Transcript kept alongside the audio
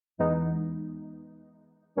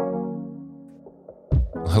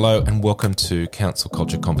Hello and welcome to Counsel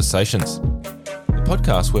Culture Conversations, the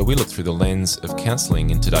podcast where we look through the lens of counselling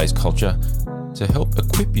in today's culture to help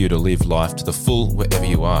equip you to live life to the full wherever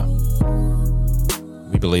you are.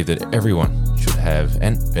 We believe that everyone should have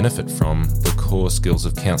and benefit from the core skills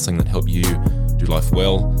of counselling that help you do life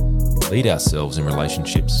well, lead ourselves in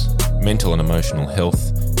relationships, mental and emotional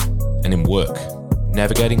health, and in work,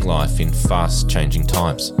 navigating life in fast-changing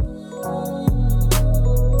times.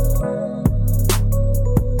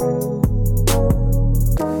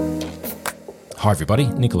 Hi everybody,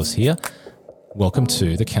 Nicholas here. Welcome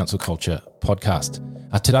to the Counsel Culture Podcast.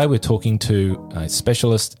 Today we're talking to a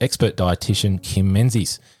specialist expert dietitian, Kim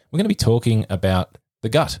Menzies. We're going to be talking about the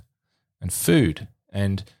gut and food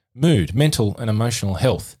and mood, mental and emotional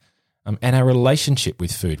health, and our relationship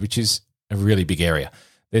with food, which is a really big area.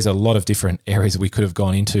 There's a lot of different areas we could have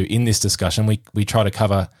gone into in this discussion. We try to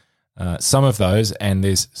cover some of those, and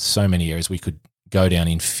there's so many areas we could go down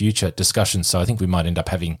in future discussions. So I think we might end up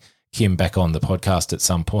having Kim back on the podcast at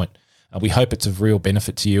some point. We hope it's of real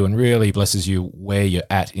benefit to you and really blesses you where you're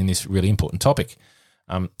at in this really important topic.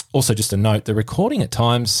 Also, just a note, the recording at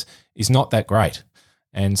times is not that great.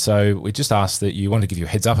 And so we just ask that you want to give you a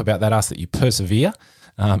heads up about that, ask that you persevere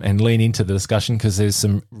and lean into the discussion because there's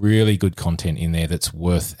some really good content in there that's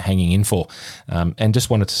worth hanging in for. And just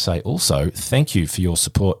wanted to say also, thank you for your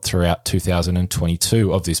support throughout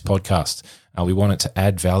 2022 of this podcast. We want it to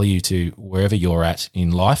add value to wherever you're at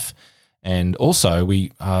in life. And also,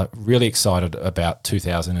 we are really excited about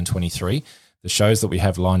 2023, the shows that we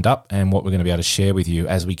have lined up and what we're going to be able to share with you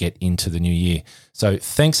as we get into the new year. So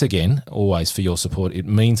thanks again, always, for your support. It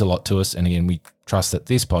means a lot to us. And again, we trust that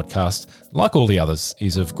this podcast, like all the others,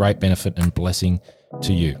 is of great benefit and blessing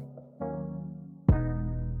to you.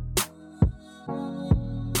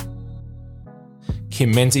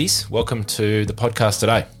 Kim Menzies, welcome to the podcast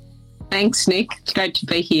today. Thanks, Nick. It's great to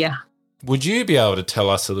be here. Would you be able to tell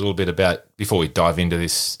us a little bit about, before we dive into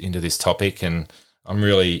this topic, and I'm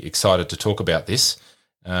really excited to talk about this,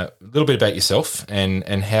 a little bit about yourself and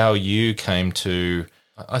how you came to,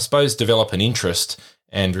 I suppose, develop an interest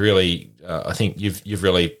and really, I think you've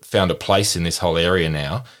really found a place in this whole area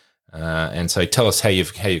now. And so tell us how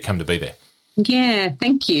you've come to be there. Yeah,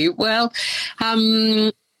 thank you. Well,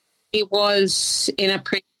 it was in a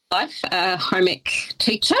previous life, a home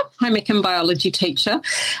ec and biology teacher.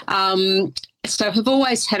 So I've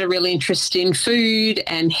always had a real interest in food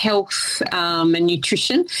and health and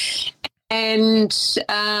nutrition. And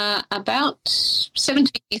about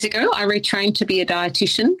 17 years ago, I retrained to be a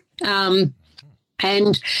dietitian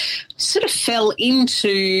and sort of fell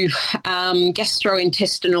into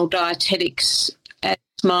gastrointestinal dietetics as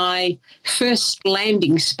my first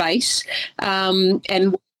landing space,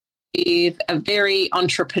 and with a very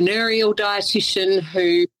entrepreneurial dietitian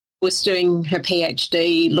who was doing her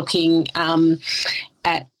PhD looking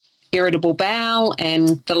at irritable bowel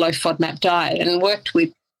and the low FODMAP diet, and worked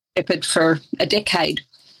with Shepherd for a decade.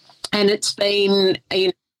 And it's been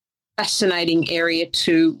a fascinating area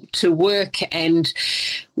to work and,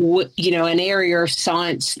 an area of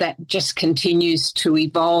science that just continues to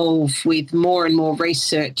evolve with more and more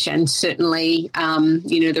research. And certainly,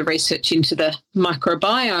 the research into the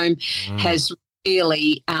microbiome has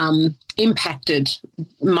really impacted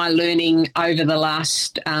my learning over the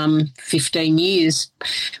last 15 years.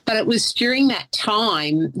 But it was during that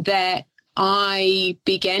time that I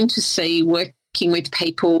began to see working with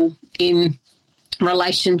people in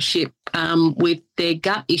relationship with their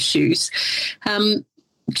gut issues,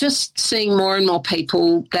 just seeing more and more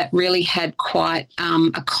people that really had quite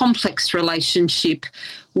a complex relationship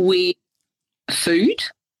with food,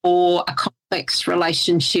 or a complex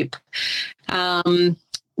relationship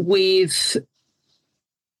with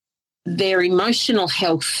their emotional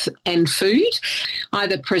health and food,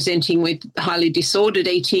 either presenting with highly disordered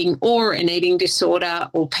eating or an eating disorder,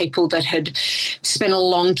 or people that had spent a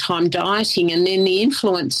long time dieting, and then the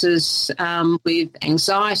influences with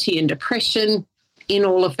anxiety and depression in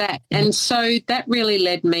all of that. And so that really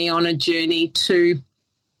led me on a journey to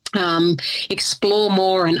explore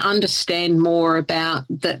more and understand more about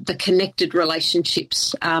the connected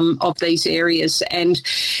relationships of these areas. And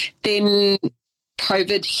then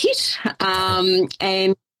COVID hit,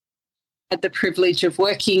 and had the privilege of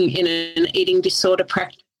working in an eating disorder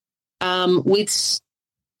practice with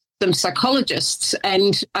some psychologists,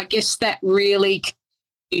 and I guess that really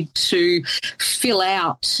continued to fill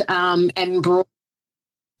out and broaden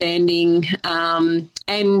understanding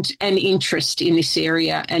and an interest in this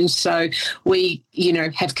area. And so we,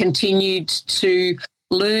 have continued to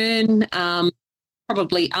learn,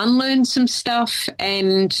 probably unlearn some stuff,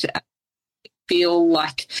 and feel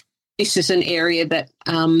like this is an area that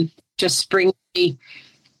just brings me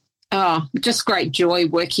just great joy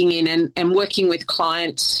working in and working with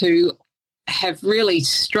clients who have really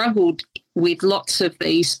struggled with lots of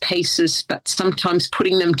these pieces, but sometimes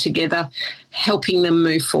putting them together, helping them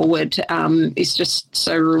move forward is just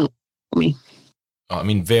so rewarding for me. I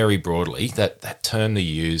mean, very broadly, that term that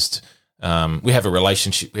you used, we have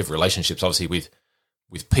relationships obviously with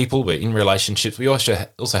people. We're in relationships. We also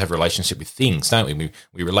have a relationship with things, don't we?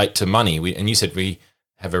 We relate to money. And you said we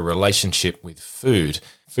have a relationship with food.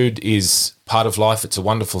 Food is part of life. It's a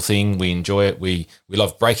wonderful thing. We enjoy it. We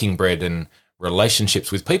love breaking bread, and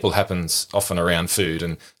relationships with people happens often around food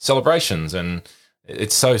and celebrations, and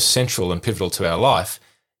it's so central and pivotal to our life.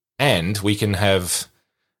 And we can have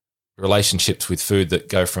relationships with food that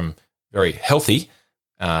go from very healthy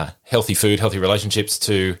food, healthy relationships,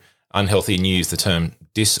 to unhealthy, and use the term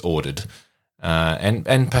disordered,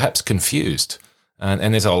 and perhaps confused.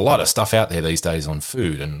 And there's a lot of stuff out there these days on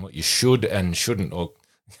food and what you should and shouldn't or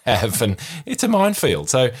have, and it's a minefield.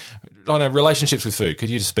 So, I know, relationships with food, could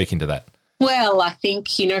you just speak into that? Well, I think,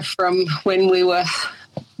 from when we were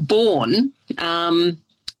born,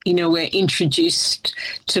 we're introduced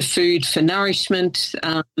to food for nourishment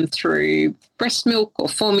through breast milk or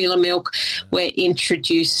formula milk. We're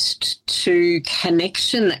introduced to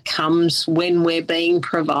connection that comes when we're being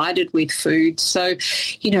provided with food. So,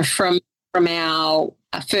 from our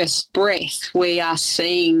first breath, we are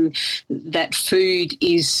seeing that food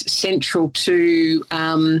is central to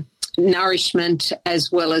nourishment as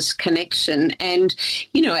well as connection. And,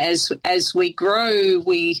 as we grow,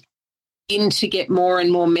 we begin to get more and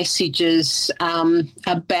more messages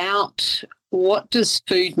about what does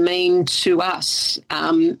food mean to us.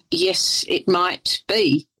 Yes, it might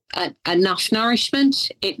be enough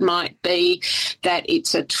nourishment. It might be that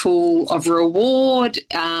it's a tool of reward.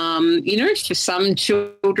 For some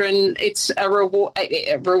children, it's a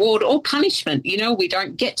reward or punishment. We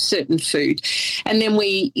don't get certain food. And then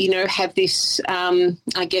we, have this,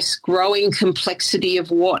 growing complexity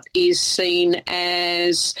of what is seen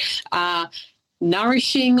as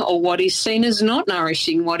nourishing or what is seen as not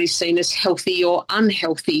nourishing, what is seen as healthy or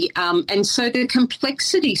unhealthy. And so the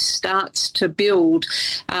complexity starts to build,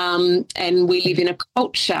 and we live in a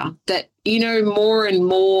culture that, more and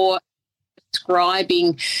more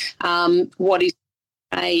describing what is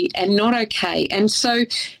okay and not okay. And so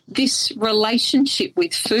this relationship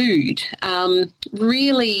with food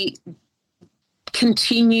really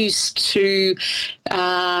continues to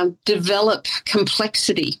develop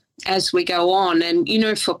complexity as we go on. And,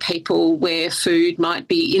 for people where food might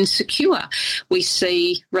be insecure, we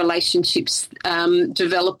see relationships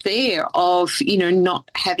develop there of,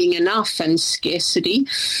 not having enough and scarcity.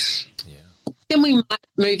 Yeah. Then we might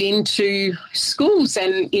move into schools,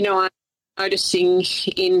 and, I'm noticing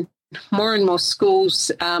in more and more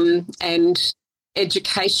schools and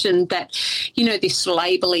education that, this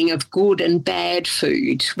labelling of good and bad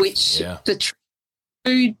food, which the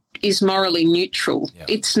food is morally neutral. Yeah.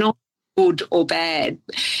 It's not good or bad.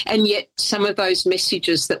 And yet some of those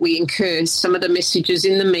messages that we incur, some of the messages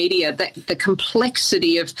in the media, that the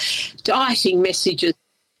complexity of dieting messages,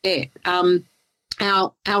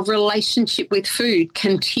 our relationship with food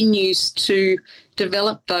continues to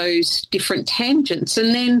develop those different tangents.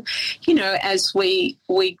 And then, as we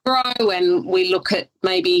grow and we look at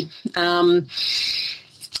maybe the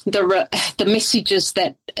messages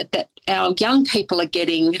that our young people are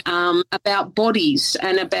getting about bodies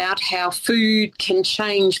and about how food can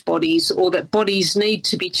change bodies, or that bodies need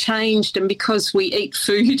to be changed. And because we eat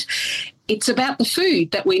food, it's about the food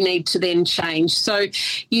that we need to then change. So,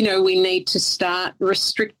 we need to start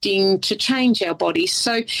restricting to change our bodies.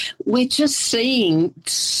 So we're just seeing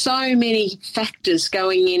so many factors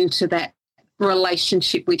going into that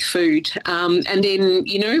relationship with food. And then,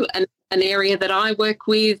 an area that I work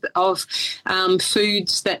with of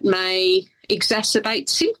foods that may exacerbate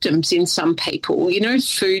symptoms in some people.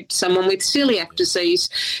 Someone with celiac disease,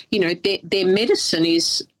 their medicine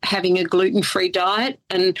is having a gluten-free diet,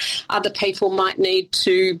 and other people might need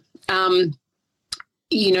to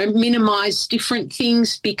minimise different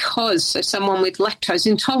things because, so someone with lactose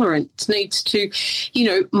intolerance needs to,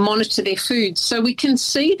 monitor their food. So we can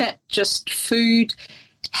see that just food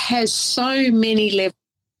has so many levels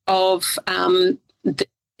of the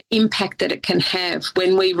impact that it can have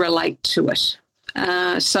when we relate to it.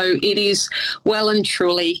 So it is well and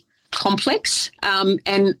truly complex, and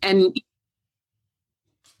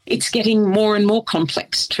it's getting more and more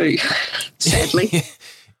complex too, sadly.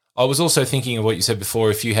 I was also thinking of what you said before.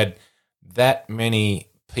 If you had that many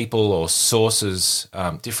people or sources,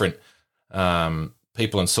 different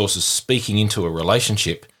people and sources speaking into a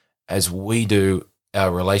relationship, as we do our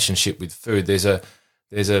relationship with food, there's a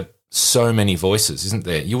so many voices, isn't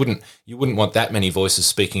there? You wouldn't want that many voices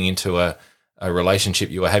speaking into a relationship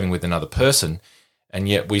you are having with another person, and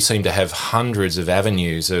yet we seem to have hundreds of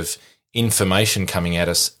avenues of information coming at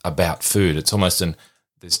us about food. It's almost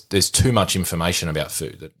there's too much information about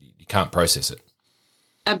food that you can't process it.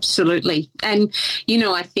 Absolutely. And,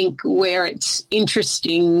 I think where it's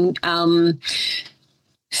interesting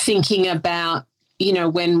thinking about,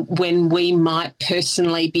 when we might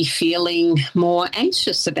personally be feeling more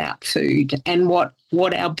anxious about food and what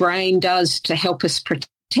our brain does to help us protect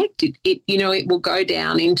it, it will go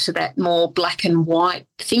down into that more black and white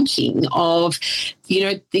thinking of,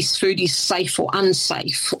 this food is safe or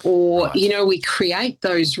unsafe, or, Right. We create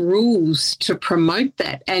those rules to promote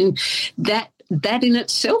that. And that in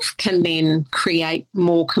itself can then create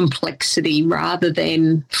more complexity rather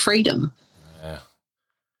than freedom. Yeah.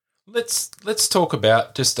 Let's talk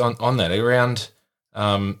about just on that around.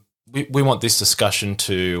 We want this discussion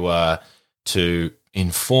to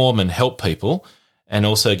inform and help people, and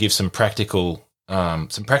also give some practical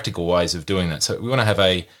ways of doing that. So we want to have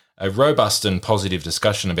a robust and positive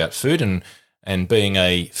discussion about food, and being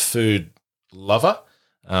a food lover,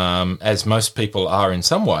 as most people are in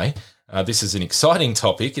some way. This is an exciting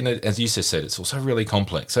topic, and as you just said, it's also really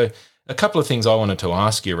complex. So a couple of things I wanted to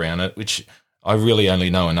ask you around it, which I really only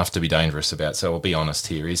know enough to be dangerous about, so I'll be honest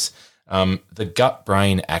here, is the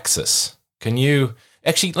gut-brain axis. Can you –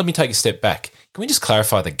 actually, let me take a step back. Can we just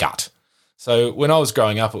clarify the gut? So when I was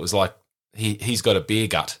growing up, it was like he's got a beer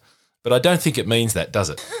gut, but I don't think it means that, does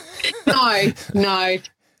it? No.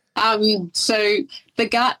 So the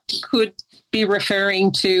gut could be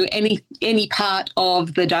referring to any part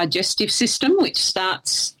of the digestive system, which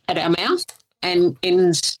starts at our mouth and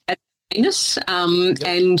ends at the anus.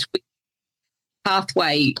 And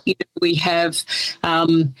pathway, we have our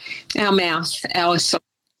mouth, our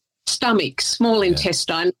stomach, small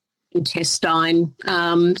intestine,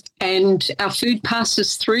 and our food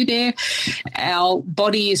passes through there. Our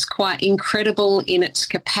body is quite incredible in its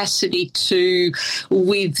capacity to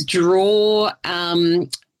withdraw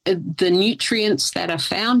the nutrients that are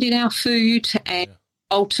found in our food and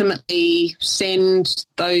ultimately send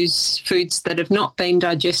those foods that have not been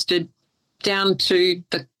digested down to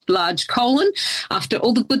the large colon after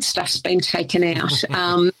all the good stuff's been taken out.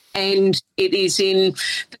 And it is in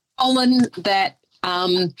the colon that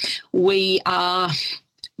we are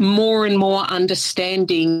more and more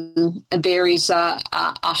understanding there is a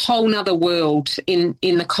whole nother world in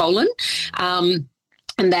the colon.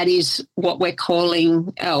 And that is what we're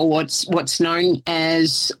calling, or what's known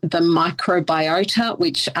as the microbiota,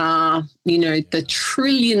 which are, the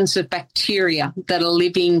trillions of bacteria that are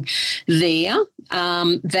living there,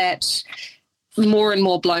 that more and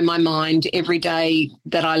more blow my mind every day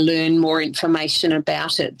that I learn more information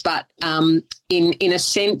about it. But in a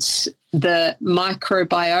sense, the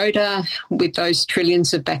microbiota with those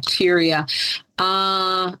trillions of bacteria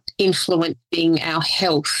are influencing our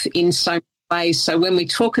health in so many ways. So when we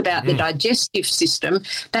talk about the digestive system,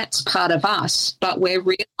 that's part of us, but we're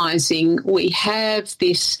realising we have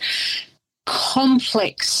this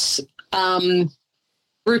complex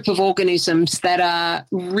group of organisms that are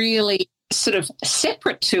really sort of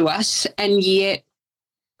separate to us and yet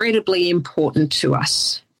incredibly important to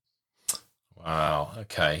us. Wow.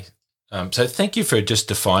 Okay. So thank you for just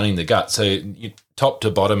defining the gut. So top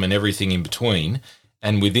to bottom and everything in between,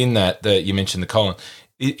 and within that, you mentioned the colon.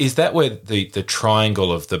 Is that where the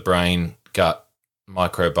triangle of the brain gut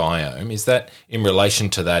microbiome, is that in relation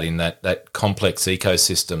to that, in that complex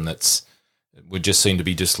ecosystem we just seem to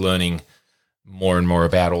be just learning more and more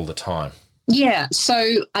about all the time? Yeah,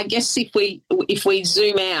 so I guess if we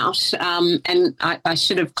zoom out, and I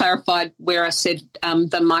should have clarified where I said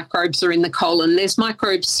the microbes are in the colon. There's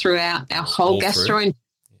microbes throughout our whole gastrointestinal,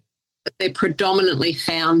 but they're predominantly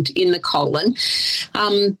found in the colon.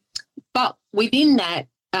 But within that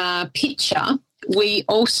picture, we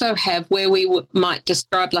also have where we might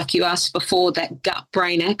describe, like you asked before, that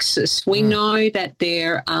gut-brain axis. We know that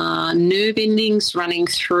there are nerve endings running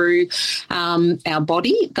through our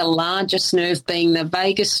body, the largest nerve being the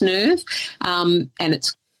vagus nerve, and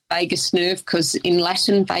it's vagus nerve because in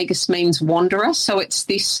Latin, vagus means wanderer. So it's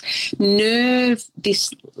this nerve,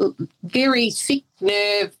 this very thick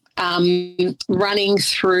nerve running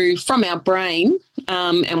through from our brain,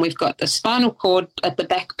 and we've got the spinal cord at the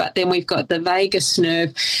back, but then we've got the vagus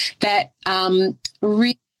nerve that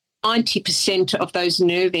really 90% of those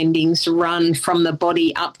nerve endings run from the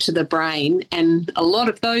body up to the brain, and a lot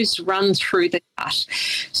of those run through the gut.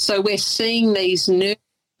 So we're seeing these nerves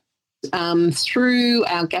through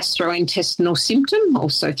our gastrointestinal system,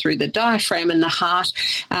 also through the diaphragm and the heart.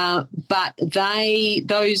 But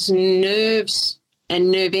those nerves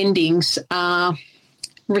and nerve endings are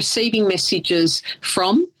receiving messages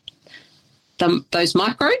from those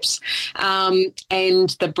microbes, and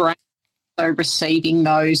the brain also receiving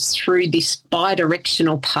those through this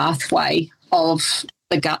bidirectional pathway of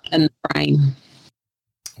the gut and the brain.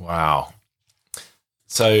 Wow.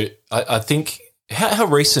 So I think how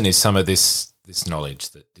recent is some of this knowledge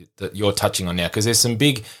that you're touching on now? Because there's some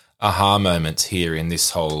big aha moments here in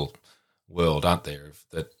this whole world, aren't there?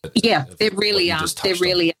 There really are. There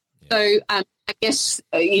really are. So I guess,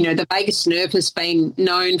 the vagus nerve has been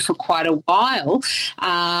known for quite a while,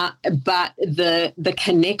 but the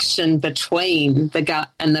connection between the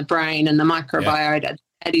gut and the brain and the microbiota,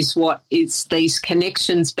 that is what is these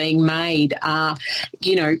connections being made are,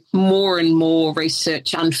 more and more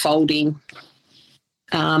research unfolding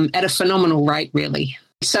at a phenomenal rate, really.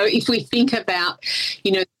 So if we think about,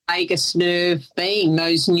 the vagus nerve being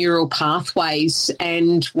those neural pathways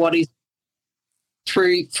and what is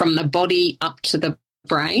through from the body up to the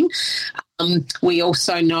brain, we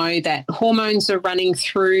also know that hormones are running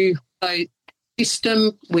through the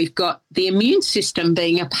system. We've got the immune system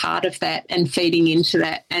being a part of that and feeding into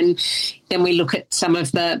that. And then we look at some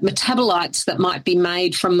of the metabolites that might be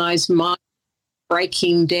made from those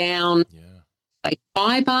breaking down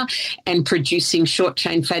fibre and producing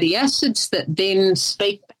short-chain fatty acids that then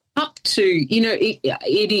speak up to,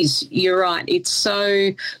 it is, you're right, it's so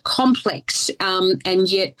complex, and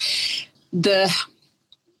yet the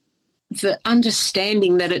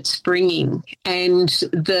understanding that it's bringing and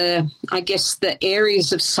the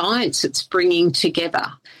areas of science it's bringing together,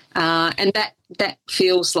 and that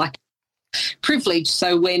feels like privilege.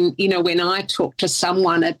 So when I talk to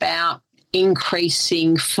someone about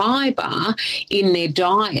increasing fibre in their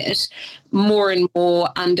diet, more and more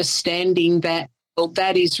understanding that, well,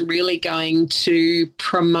 that is really going to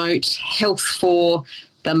promote health for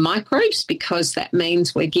the microbes because that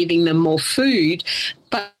means we're giving them more food,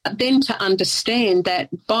 but then to understand that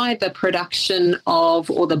by the production of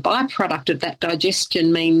or the byproduct of that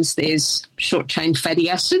digestion means there's short-chain fatty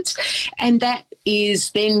acids, and that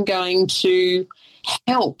is then going to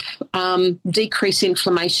help decrease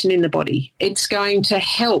inflammation in the body. It's going to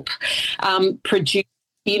help produce,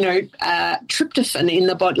 tryptophan in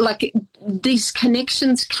the body. Like these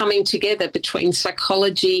connections coming together between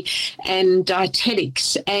psychology and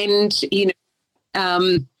dietetics and,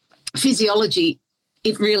 physiology,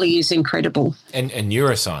 it really is incredible. And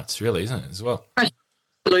neuroscience, really, isn't it, as well?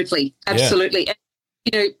 Absolutely. Yeah.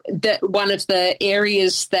 That one of the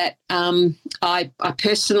areas that I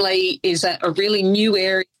personally is a really new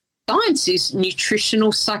area of science is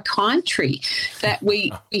nutritional psychiatry, that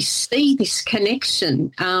we see this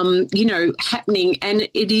connection, happening, and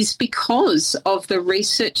it is because of the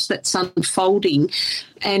research that's unfolding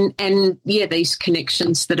and these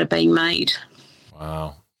connections that are being made.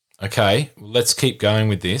 Wow. Okay, well, let's keep going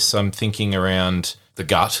with this. I'm thinking around the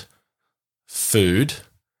gut, food,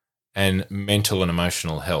 and mental and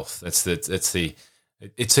emotional health.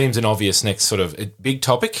 It seems an obvious next sort of big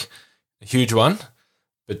topic, a huge one,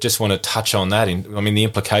 but just want to touch on that. The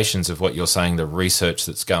implications of what you're saying, the research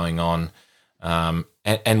that's going on,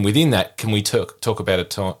 and within that, can we talk about a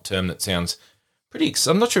term that sounds pretty?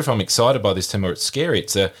 I'm not sure if I'm excited by this term or it's scary.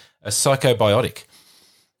 It's a psychobiotic.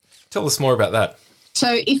 Tell us more about that. So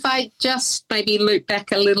if I just maybe loop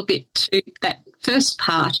back a little bit to that first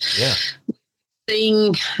part. Yeah.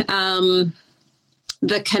 Seeing the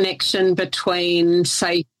connection between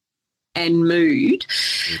safety and mood.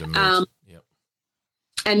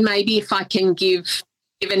 And maybe if I can give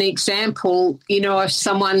an example, of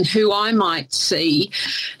someone who I might see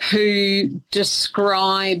who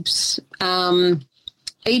describes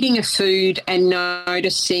eating a food and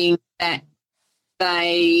noticing that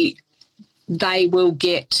they will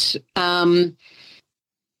get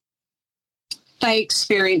they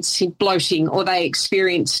experience bloating or they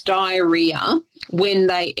experience diarrhea when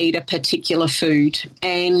they eat a particular food,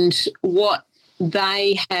 and what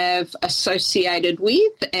they have associated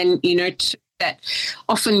with and, that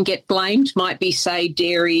often get blamed might be, say,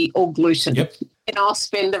 dairy or gluten. Yep. And I'll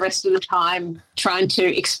spend the rest of the time trying to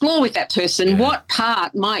explore with that person what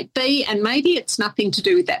part might be, and maybe it's nothing to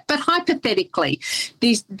do with that. But hypothetically,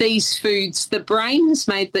 these foods, the brain has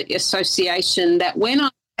made the association that when I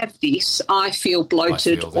have this, I feel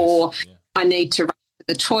bloated or I need to run to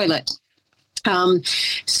the toilet.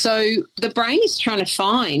 So the brain is trying to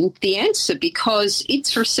find the answer because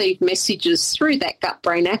it's received messages through that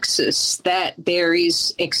gut-brain axis that there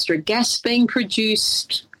is extra gas being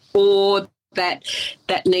produced or that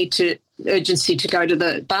need to urgency to go to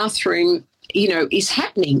the bathroom, is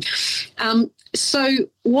happening. So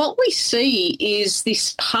what we see is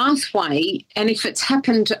this pathway, and if it's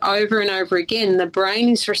happened over and over again, the brain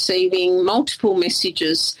is receiving multiple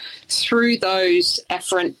messages through those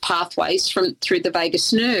afferent pathways through the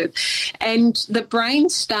vagus nerve. And the brain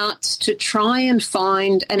starts to try and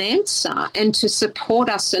find an answer and to support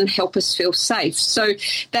us and help us feel safe. So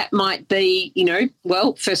that might be,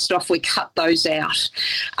 first off, we cut those out.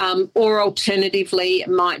 Or alternatively, it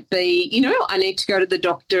might be, I need to go to the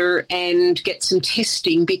doctor and get some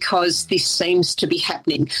testing because this seems to be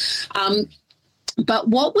happening. But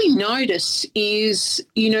what we notice is,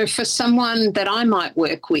 for someone that I might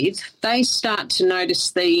work with, they start to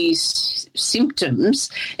notice these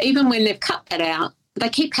symptoms. Even when they've cut that out, they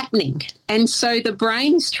keep happening. And so the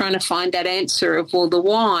brain's trying to find that answer of, well, the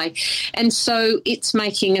why. And so it's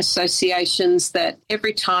making associations that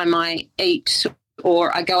every time I eat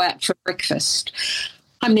or I go out for breakfast,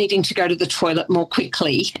 I'm needing to go to the toilet more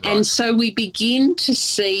quickly. Right. And so we begin to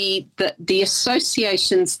see that the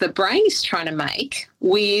associations the brain is trying to make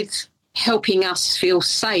with helping us feel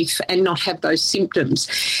safe and not have those symptoms.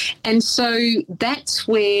 And so that's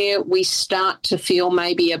where we start to feel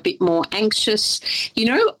maybe a bit more anxious.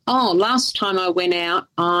 Last time I went out,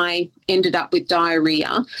 I ended up with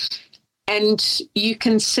diarrhea. And you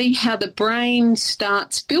can see how the brain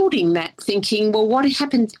starts building that, thinking, well, what if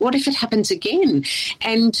it happens again?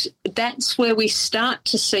 And that's where we start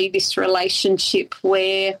to see this relationship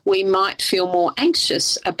where we might feel more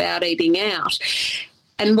anxious about eating out.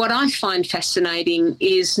 And what I find fascinating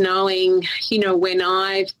is knowing,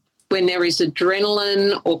 when there is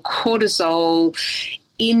adrenaline or cortisol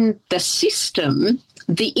in the system,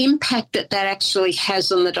 the impact that actually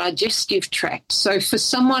has on the digestive tract. So for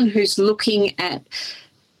someone who's looking at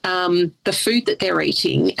the food that they're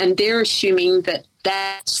eating and they're assuming that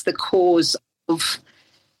that's the cause of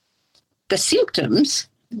the symptoms,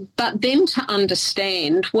 but then to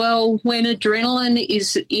understand, well, when adrenaline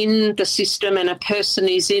is in the system and a person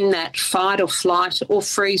is in that fight or flight or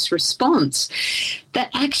freeze response, that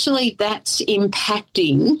actually that's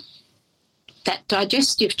impacting that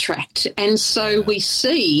digestive tract. And so we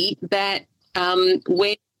see that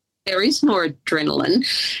where there is more adrenaline,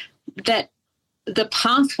 that the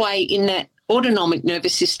pathway in that autonomic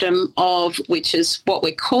nervous system which is what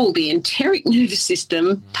we call the enteric nervous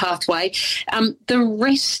system pathway, the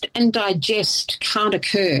rest and digest can't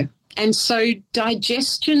occur. And so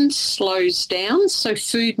digestion slows down, so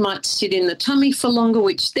food might sit in the tummy for longer,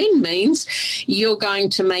 which then means you're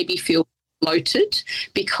going to maybe feel bloated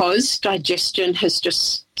because digestion has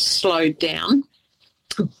just slowed down.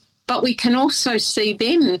 But we can also see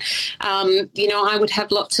then, I would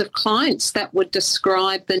have lots of clients that would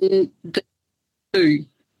describe the poo,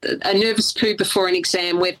 a nervous poo before an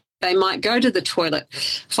exam, where they might go to the toilet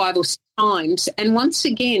 5 or 6 times. And once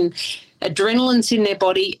again, adrenaline's in their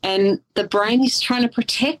body and the brain is trying to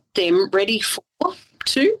protect them, ready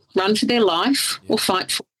to run for their life or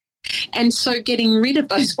fight for. And so getting rid of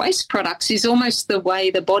those waste products is almost the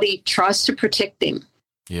way the body tries to protect them.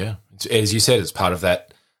 Yeah. As you said, it's part of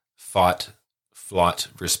that fight-flight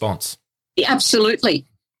response. Yeah, absolutely.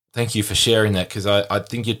 Thank you for sharing that, because I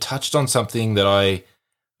think you touched on something that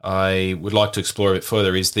I would like to explore a bit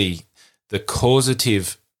further, is the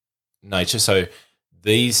causative nature. So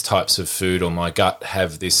these types of food or my gut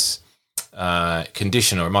have this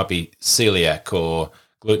condition, or it might be celiac or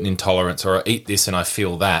gluten intolerance, or I eat this and I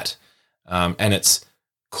feel that, and it's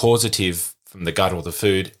causative from the gut or the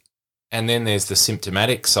food. And then there's the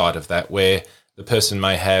symptomatic side of that, where the person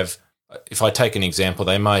may have, if I take an example,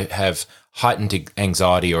 they may have heightened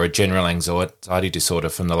anxiety or a general anxiety disorder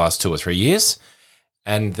from the last 2 or 3 years,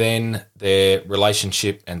 and then their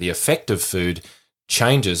relationship and the effect of food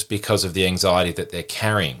changes because of the anxiety that they're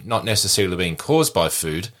carrying, not necessarily being caused by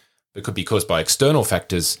food, but could be caused by external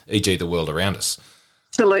factors, e.g. the world around us.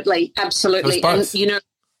 Absolutely. And,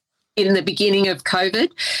 in the beginning of COVID,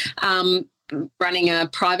 running a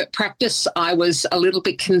private practice, I was a little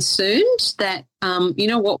bit concerned that,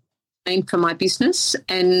 what mean for my business,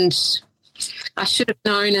 and I should have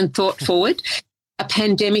known and thought forward. A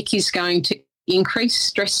pandemic is going to increase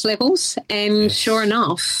stress levels, and sure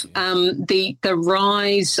enough, the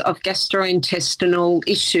rise of gastrointestinal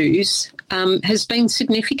issues has been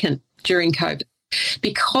significant during COVID,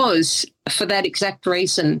 because for that exact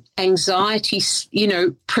reason, anxiety,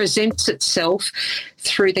 presents itself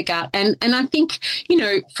through the gut. And I think,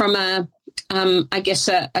 from a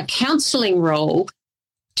counselling role,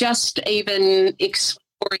 just even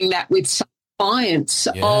exploring that with some clients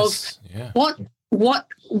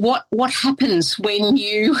what happens when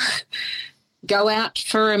you go out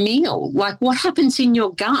for a meal. Like, what happens in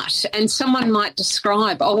your gut? And someone might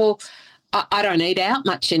describe, oh, well, I don't eat out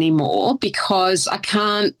much anymore because I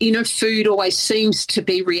can't, food always seems to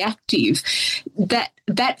be reactive.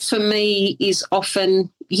 That for me is often,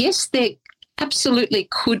 yes, there absolutely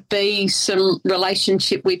could be some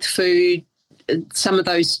relationship with food, some of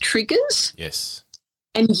those triggers. Yes.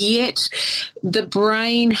 And yet the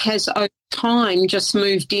brain has over time just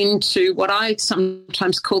moved into what I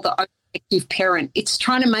sometimes call the overactive parent. It's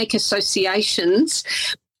trying to make associations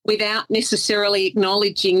without necessarily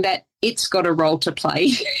acknowledging that it's got a role to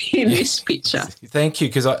play in this picture. Thank you,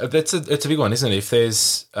 because it's a big one, isn't it? If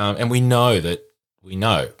there's and we know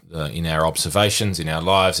in our observations, in our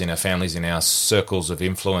lives, in our families, in our circles of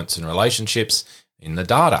influence and relationships, in the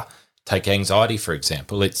data. Take anxiety, for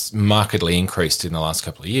example. It's markedly increased in the last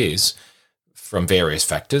couple of years from various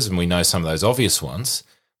factors, and we know some of those obvious ones.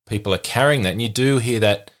 People are carrying that, and you do hear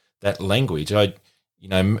that language.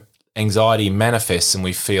 Anxiety manifests and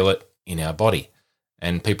we feel it in our body.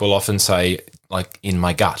 And people often say, like, in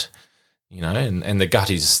my gut, and the gut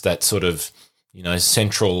is that sort of,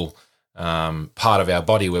 central part of our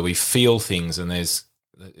body where we feel things, and there's,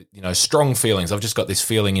 strong feelings. I've just got this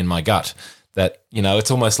feeling in my gut that,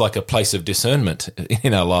 it's almost like a place of discernment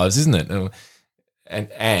in our lives, isn't it?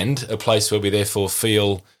 And a place where we therefore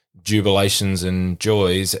feel jubilations and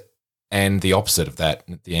joys, and the opposite of that,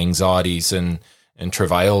 the anxieties and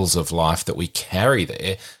travails of life that we carry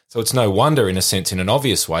there. So it's no wonder, in a sense, in an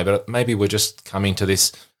obvious way, but maybe we're just coming to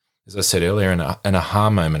this, as I said earlier, an aha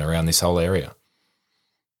moment around this whole area.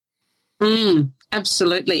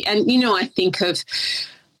 Absolutely. And,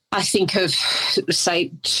 I think of,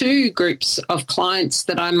 say, two groups of clients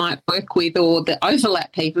that I might work with, or the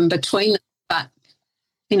overlap even between them. But,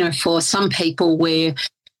 for some people where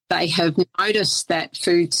they have noticed that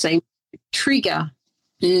food seems to trigger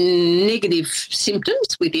negative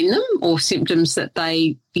symptoms within them, or symptoms that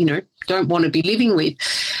they, don't want to be living with,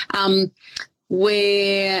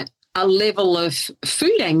 where a level of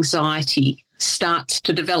food anxiety starts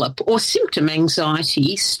to develop, or symptom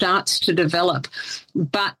anxiety starts to develop,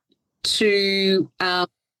 but to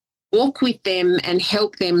walk with them and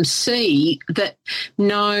help them see that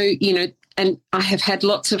and I have had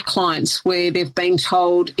lots of clients where they've been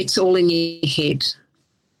told it's all in your head.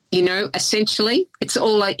 Essentially, it's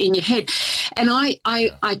all in your head. And I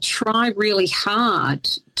try really hard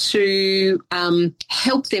to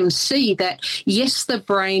help them see that, yes, the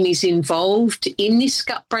brain is involved in this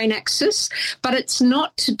gut-brain axis, but it's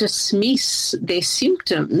not to dismiss their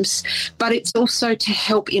symptoms, but it's also to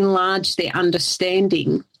help enlarge their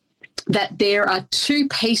understanding that there are two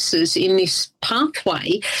pieces in this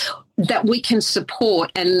pathway that we can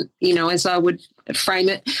support. And, as I would frame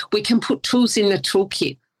it, we can put tools in the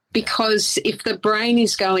toolkit. Because if the brain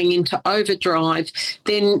is going into overdrive,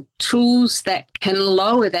 then tools that can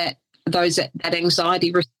lower that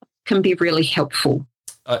anxiety can be really helpful.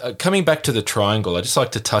 Coming back to the triangle, I'd just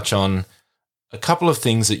like to touch on a couple of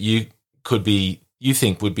things that you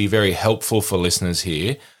think would be very helpful for listeners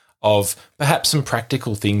here, of perhaps some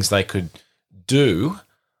practical things they could do,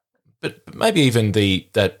 but maybe even the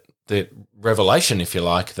revelation, if you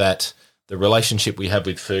like, that the relationship we have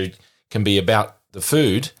with food can be about the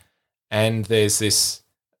food. And there's this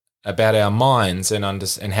about our minds and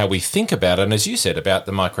how we think about it. And as you said, about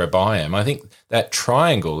the microbiome, I think that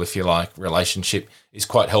triangle, if you like, relationship is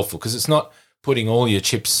quite helpful, because it's not putting all your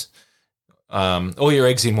chips, all your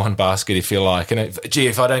eggs in one basket, if you like. And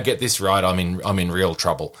if I don't get this right, I'm in real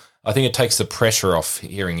trouble. I think it takes the pressure off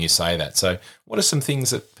hearing you say that. So what are some things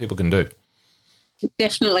that people can do?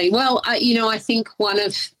 Definitely. Well, I think one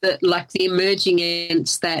of the emerging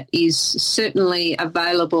evidence that is certainly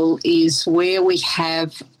available is where we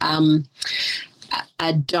have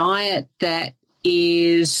a diet that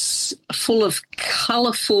is full of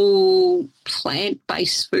colourful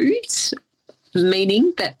plant-based foods,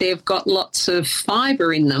 meaning that they've got lots of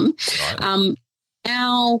fibre in them. Right.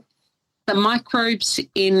 The microbes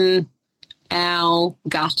in our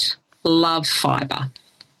gut love fibre.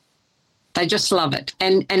 They just love it.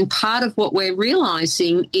 And part of what we're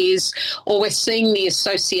realising is, or we're seeing the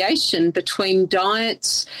association between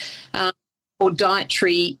diets or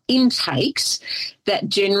dietary intakes that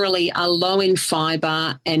generally are low in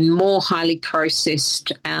fibre and more highly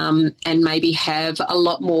processed, and maybe have a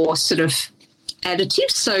lot more sort of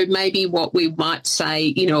additives. So maybe what we might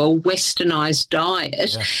say, a westernised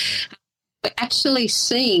diet. Yeah. We're actually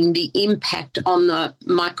seeing the impact on the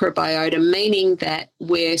microbiota, meaning that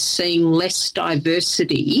we're seeing less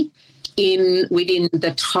diversity within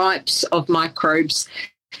the types of microbes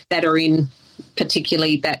that are in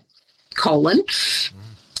particularly that colon.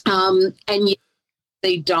 And yet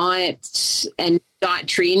the diets and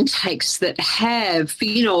dietary intakes that have,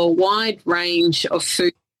 a wide range of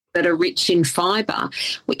food that are rich in fibre,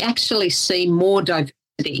 we actually see more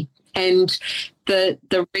diversity. And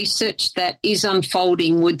the research that is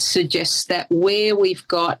unfolding would suggest that where we've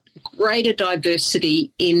got greater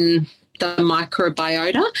diversity in the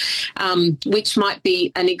microbiota, which might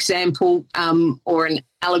be an example or an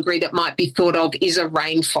allegory that might be thought of is a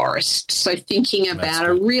rainforest. So thinking about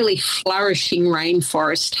a really flourishing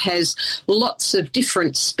rainforest has lots of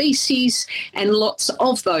different species and lots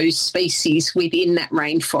of those species within that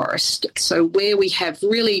rainforest. So where we have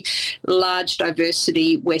really large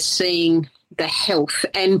diversity, we're seeing the health.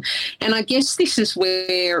 And I guess this is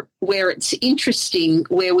where it's interesting,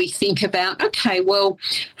 where we think about, okay, well,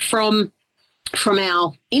 from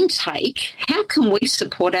our intake, how can we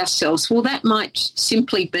support ourselves? Well, that might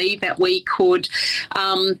simply be that we could,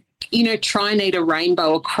 try and eat a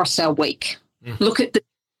rainbow across our week. Look at the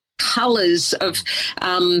colours of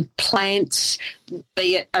plants,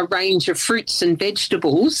 be it a range of fruits and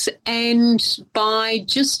vegetables, and by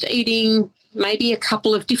just eating maybe a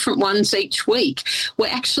couple of different ones each week, we're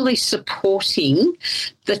actually supporting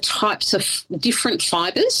the types of different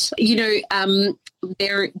fibres.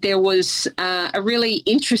 There was a really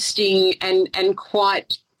interesting and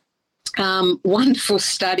quite wonderful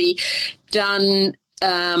study done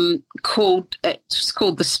called the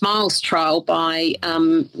SMILES trial by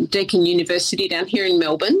Deakin University down here in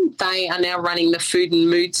Melbourne. They are now running the Food and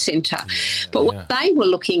Mood Centre. But what they were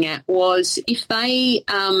looking at was if they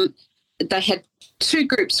had two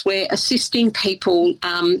groups where assisting people,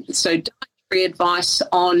 so dietary advice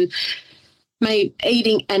on maybe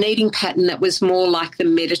eating pattern that was more like the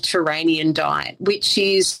Mediterranean diet, which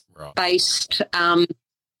is based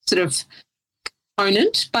sort of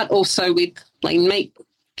component, but also with lean meat,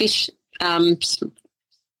 fish,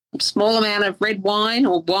 small amount of red wine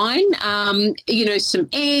or wine, some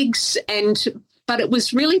eggs, but it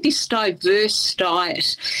was really this diverse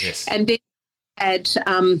diet. Yes. And then had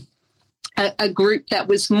a group that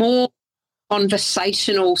was more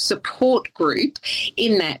conversational support group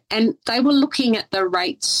in that, and they were looking at the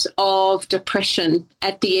rates of depression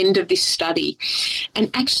at the end of this study. And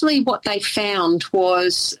actually what they found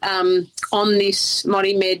was on this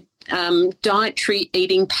ModiMed dietary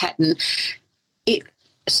eating pattern, it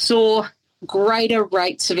saw greater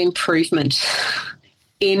rates of improvement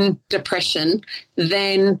in depression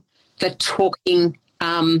than the talking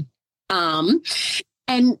arm.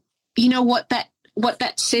 And you know what that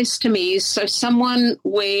says to me is, so someone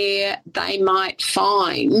where they might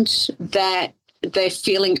find that they're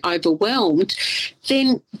feeling overwhelmed,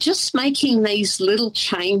 then just making these little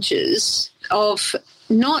changes of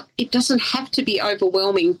it doesn't have to be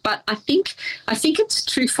overwhelming, but I think it's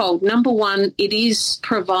twofold. Number one, it is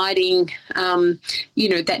providing,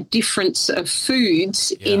 that difference of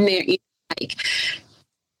foods in their intake.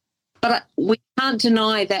 But we can't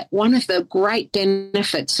deny that one of the great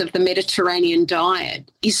benefits of the Mediterranean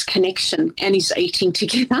diet is connection and is eating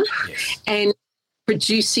together and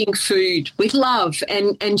producing food with love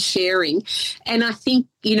and sharing. And I think,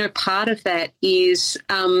 part of that is,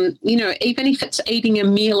 even if it's eating a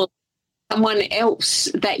meal of someone else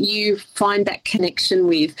that you find that connection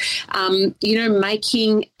with,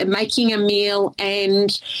 making a meal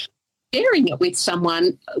and sharing it with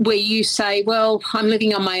someone where you say, well, I'm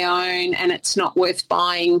living on my own and it's not worth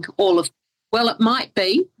buying all of. Well, it might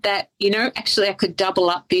be that, actually I could double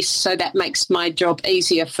up this so that makes my job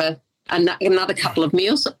easier for another couple of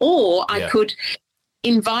meals, or I could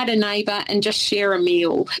invite a neighbour and just share a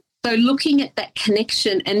meal. So looking at that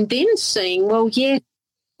connection and then seeing, well,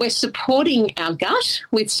 we're supporting our gut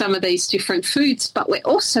with some of these different foods, but we're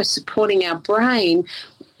also supporting our brain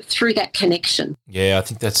through that connection. Yeah, I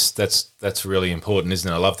think that's really important,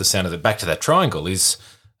 isn't it? I love the sound of it. Back to that triangle is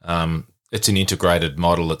it's an integrated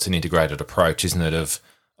model, it's an integrated approach, isn't it,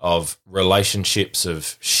 of relationships,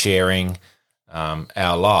 of sharing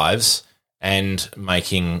our lives and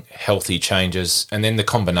making healthy changes, and then the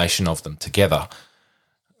combination of them together,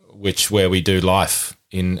 where we do life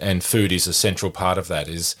in, and food is a central part of that,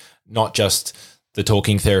 is not just the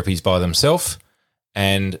talking therapies by themselves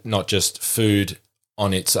and not just food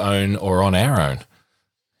on its own or on our own.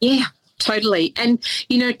 Yeah, totally. And,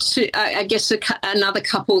 I guess another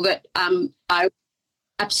couple that I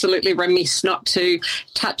absolutely remiss not to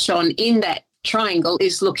touch on in that triangle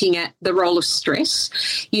is looking at the role of stress,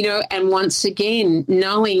 and once again,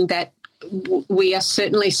 knowing that we are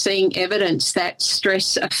certainly seeing evidence that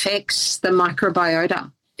stress affects the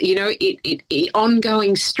microbiota.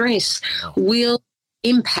 Ongoing stress will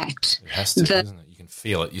impact. It has to, doesn't it? You can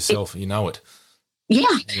feel it yourself. You know it. Yeah,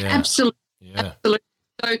 Yeah. absolutely. Yeah. Absolutely.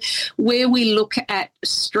 So where we look at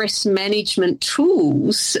stress management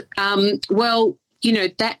tools, well, you know,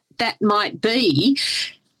 that might be,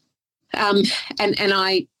 and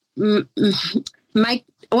I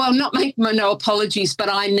not make no apologies, but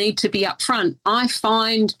I need to be upfront. I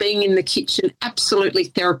find being in the kitchen absolutely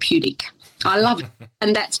therapeutic. I love it,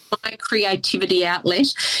 and that's my creativity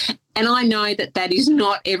outlet. And I know that is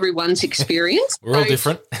not everyone's experience. We're all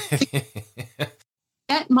different.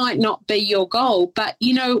 That might not be your goal, but,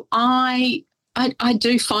 you know, I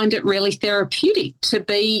do find it really therapeutic to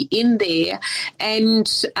be in there and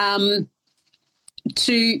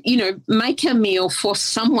to, you know, make a meal for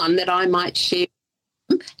someone that I might share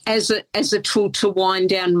as a tool to wind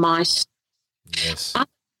down my stress. Yes. I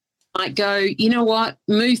might go, you know what,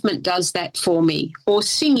 movement does that for me, or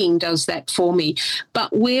singing does that for me.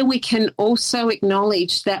 But where we can also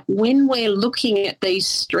acknowledge that when we're looking at these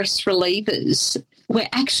stress relievers, we're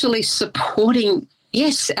actually supporting,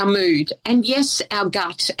 yes, our mood, and yes, our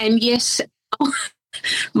gut, and yes, our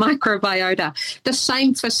microbiota. The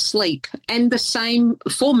same for sleep, and the same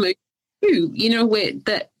for mood too. You know, where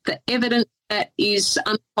the evidence that is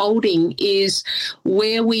unfolding is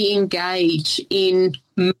where we engage in,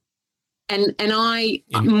 and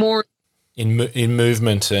more in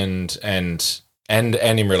movement and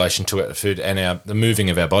in relation to our food and the moving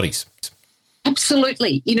of our bodies.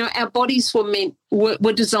 Absolutely. You know, our bodies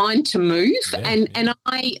were designed to move, and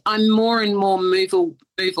I'm more and more move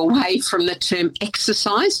away from the term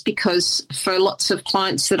exercise, because for lots of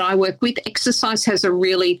clients that I work with, exercise has a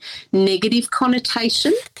really negative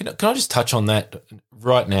connotation. Can I just touch on that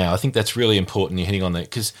right now? I think that's really important you're hitting on that,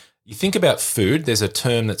 because you think about food, there's a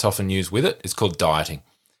term that's often used with it. It's called dieting.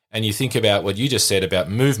 And you think about what you just said about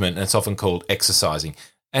movement, and it's often called exercising.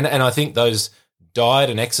 And I think those diet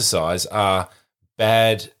and exercise are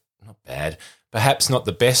perhaps not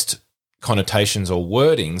the best connotations or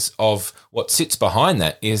wordings of what sits behind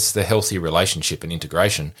that is the healthy relationship and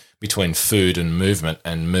integration between food and movement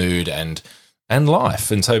and mood and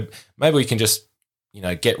life. And so maybe we can just, you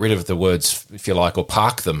know, get rid of the words, if you like, or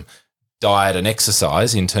park them, diet and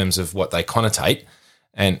exercise, in terms of what they connotate.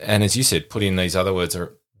 And as you said, put in these other words,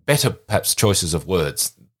 are better perhaps choices of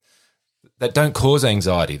words that don't cause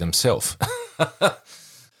anxiety themselves.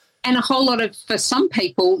 And a whole lot of, for some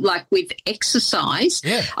people, like with exercise,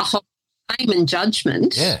 a whole shame and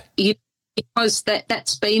judgment, because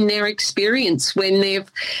that's been their experience when they've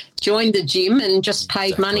joined the gym and just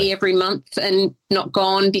paid money every month and not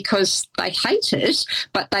gone because they hate it,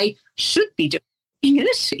 but they should be doing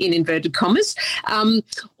it, in inverted commas,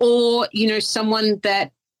 or, you know, someone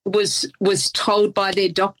that was told by their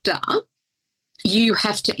doctor, you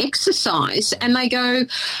have to exercise, and they go,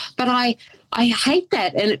 but I hate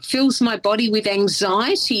that, and it fills my body with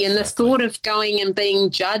anxiety, and the thought of going and being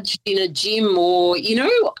judged in a gym or, you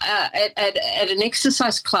know, at an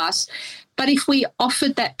exercise class. But if we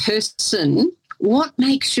offered that person, what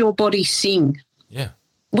makes your body sing? Yeah.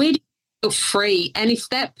 Where do you feel free? And if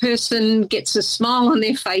that person gets a smile on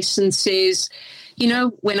their face and says, you know,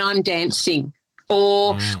 when I'm dancing,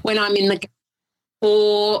 or when I'm in the,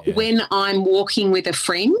 or when I'm walking with a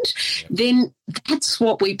friend, then that's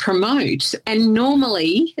what we promote. And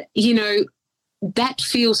normally, you know, that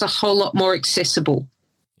feels a whole lot more accessible.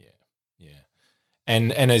 Yeah.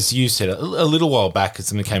 And as you said a little while back,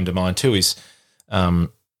 something came to mind too, is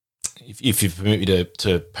if you permit me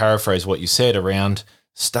to paraphrase what you said around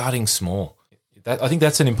starting small. I think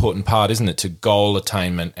that's an important part, isn't it, to goal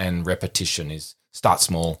attainment and repetition, is start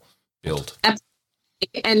small, build.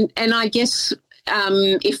 Absolutely. And I guess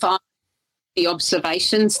the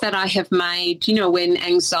observations that I have made, you know, when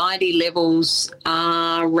anxiety levels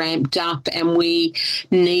are ramped up and we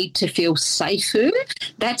need to feel safer,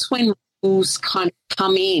 that's when rules kind of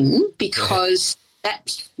come in, because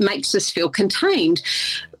that makes us feel contained.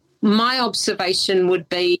 My observation would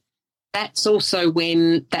be that's also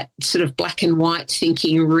when that sort of black and white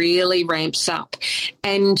thinking really ramps up.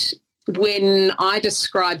 And when I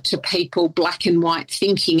describe to people black and white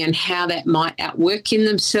thinking and how that might outwork in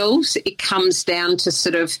themselves, it comes down to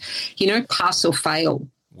sort of, you know, pass or fail.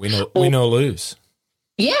 Win or lose.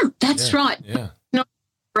 Yeah, that's right. Yeah. No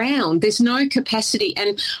ground. There's no capacity.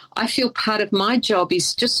 And I feel part of my job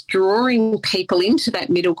is just drawing people into that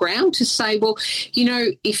middle ground to say, well, you know,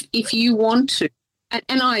 if you want to,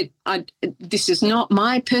 and I this is not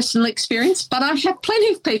my personal experience, but I have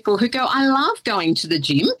plenty of people who go, I love going to the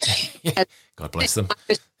gym. God bless them.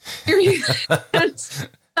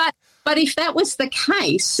 But if that was the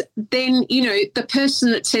case, then, you know, the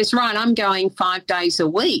person that says, right, I'm going 5 days a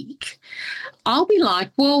week, I'll be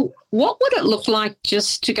like, well, what would it look like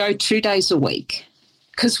just to go 2 days a week?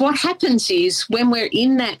 Because what happens is when we're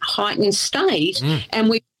in that heightened state and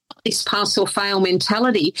we've got this pass or fail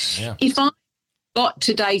mentality, if I got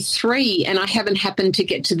to day 3 and I haven't happened to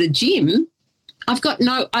get to the gym,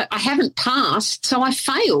 I haven't passed, so I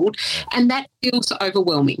failed, and that feels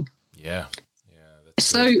overwhelming. Yeah.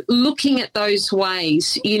 So looking at those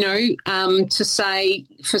ways, to say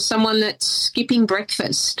for someone that's skipping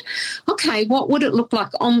breakfast, okay, what would it look like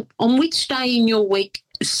on which day in your week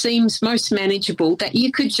seems most manageable that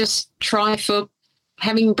you could just try for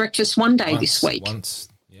having breakfast one day this week? Once,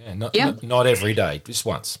 not every day, just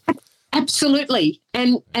once. Absolutely.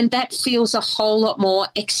 And that feels a whole lot more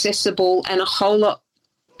accessible and a whole lot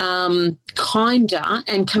kinder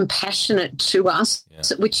and compassionate to us,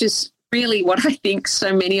 which is really what I think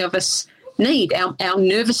so many of us need. Our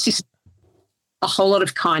nervous system, a whole lot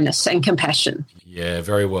of kindness and compassion. Yeah,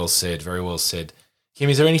 very well said, very well said. Kim,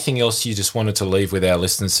 is there anything else you just wanted to leave with our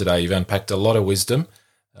listeners today? You've unpacked a lot of wisdom.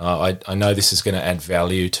 I know this is going to add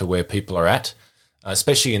value to where people are at,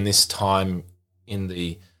 especially in this time in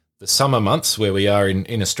the summer months where we are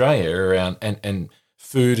in Australia around and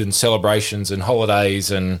food and celebrations and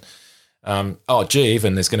holidays and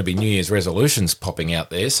even there's going to be New Year's resolutions popping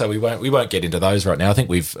out there, so we won't get into those right now. I think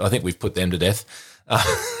we've put them to death.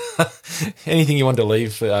 Anything you want to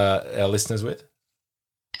leave our listeners with?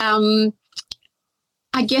 I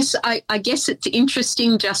guess it's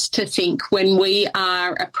interesting just to think when we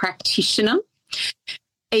are a practitioner,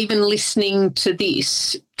 even listening to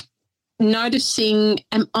this, noticing,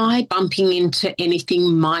 am I bumping into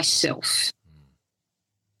anything myself?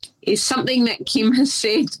 Is something that Kim has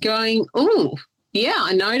said going, oh, yeah,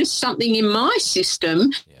 I noticed something in my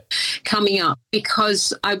system coming up,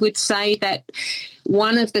 because I would say that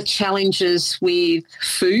one of the challenges with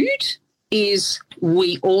food is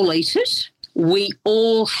we all eat it. We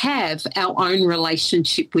all have our own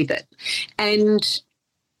relationship with it. And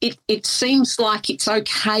it seems like it's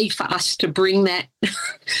okay for us to bring that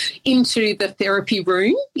into the therapy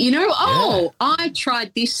room. I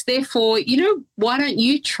tried this, therefore, why don't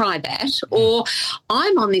you try that? Or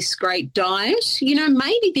I'm on this great diet,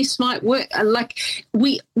 maybe this might work. Like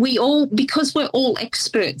we all, because we're all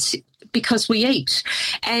experts, because we eat.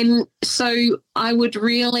 And so I would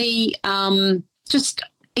really just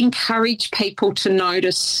encourage people to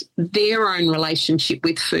notice their own relationship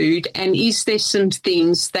with food, and is there some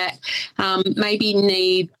things that maybe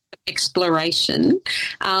need exploration,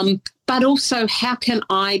 but also how can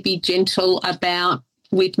I be gentle about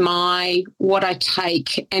with what I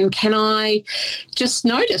take, and can I just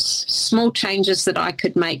notice small changes that I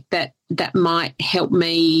could make that might help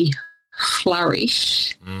me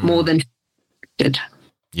flourish more than did.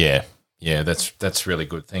 Yeah, that's really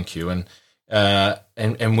good. Thank you.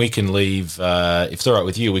 And we can leave, if it's all right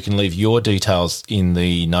with you, we can leave your details in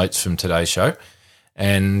the notes from today's show.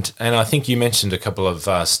 And I think you mentioned a couple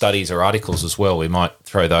of studies or articles as well. We might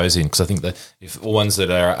throw those in, because I think that if ones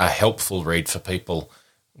that are a helpful read for people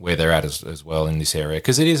where they're at as well in this area,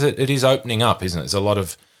 because it is opening up, isn't it?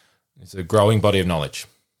 It's a growing body of knowledge.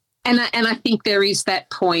 And I think there is that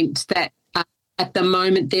point that at the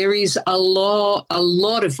moment there is a lot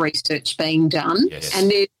of research being done,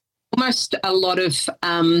 and there's almost a lot of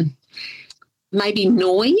maybe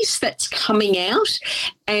noise that's coming out.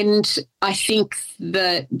 And I think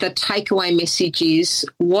the takeaway message is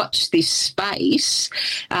watch this space,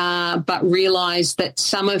 but realise that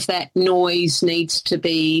some of that noise needs to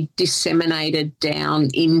be disseminated down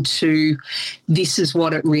into this is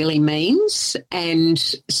what it really means. And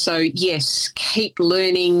so, yes, keep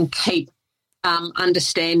learning, keep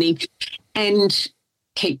understanding, and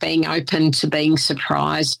keep being open to being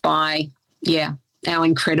surprised by, our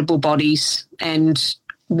incredible bodies and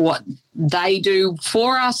what they do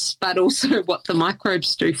for us, but also what the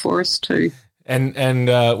microbes do for us too. And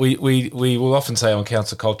we will often say on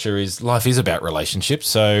Counsel Culture is life is about relationships.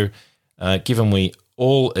 So given we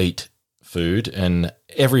all eat food and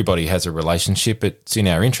everybody has a relationship, it's in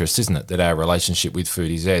our interest, isn't it, that our relationship with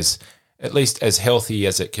food is at least as healthy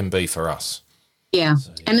as it can be for us. Yeah,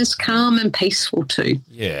 so, and it's calm and peaceful too.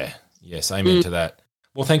 Yeah, yes, amen to that.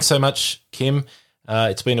 Well, thanks so much, Kim.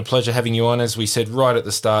 It's been a pleasure having you on. As we said right at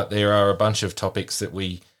the start, there are a bunch of topics that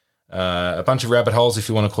a bunch of rabbit holes, if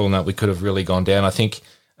you want to call them that, we could have really gone down. I think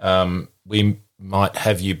we might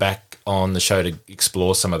have you back on the show to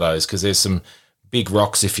explore some of those, because there's some big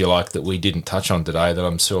rocks, if you like, that we didn't touch on today that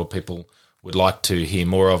I'm sure people would like to hear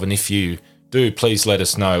more of. And if you do, please let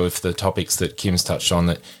us know if the topics that Kim's touched on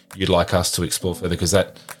that you'd like us to explore further, because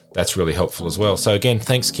that's really helpful as well. So again,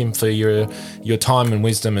 thanks, Kim, for your time and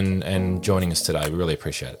wisdom and joining us today. We really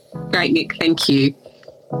appreciate it. Great, Nick. Thank you.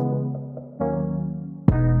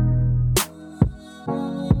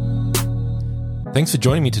 Thanks for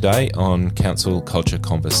joining me today on Council Culture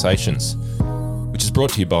Conversations, which is brought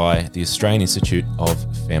to you by the Australian Institute of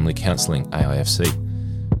Family Counselling, AIFC.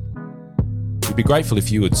 We'd be grateful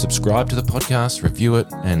if you would subscribe to the podcast, review it,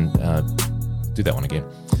 and do that one again.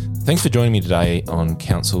 Thanks for joining me today on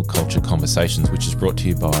Council Culture Conversations, which is brought to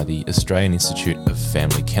you by the Australian Institute of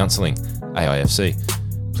Family Counselling,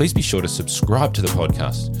 AIFC. Please be sure to subscribe to the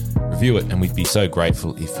podcast, review it, and we'd be so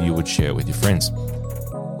grateful if you would share it with your friends.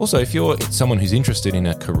 Also, if you're someone who's interested in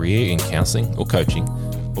a career in counselling or coaching,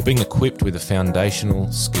 or being equipped with the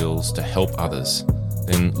foundational skills to help others,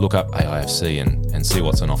 then look up AIFC and see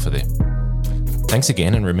what's on offer there. Thanks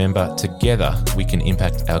again, and remember, together we can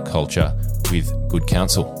impact our culture with good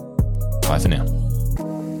counsel. Bye for now.